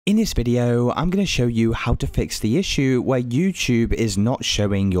In this video, I'm going to show you how to fix the issue where YouTube is not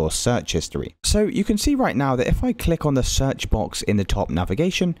showing your search history. So you can see right now that if I click on the search box in the top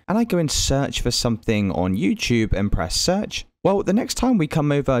navigation and I go and search for something on YouTube and press search, well, the next time we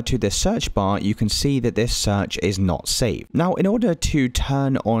come over to the search bar, you can see that this search is not saved. Now, in order to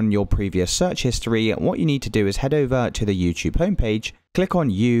turn on your previous search history, what you need to do is head over to the YouTube homepage, click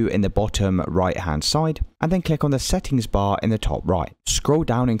on You in the bottom right hand side, and then click on the settings bar in the top right. Scroll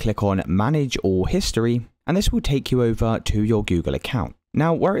down and click on Manage All History, and this will take you over to your Google account.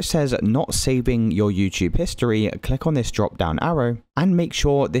 Now, where it says not saving your YouTube history, click on this drop down arrow and make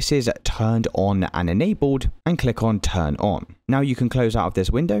sure this is turned on and enabled and click on turn on. Now you can close out of this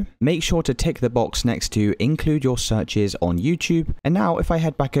window. Make sure to tick the box next to include your searches on YouTube. And now if I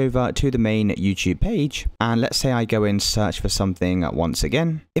head back over to the main YouTube page and let's say I go and search for something once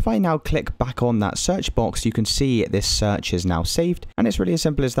again, if I now click back on that search box, you can see this search is now saved. And it's really as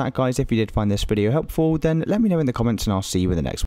simple as that, guys. If you did find this video helpful, then let me know in the comments and I'll see you in the next one.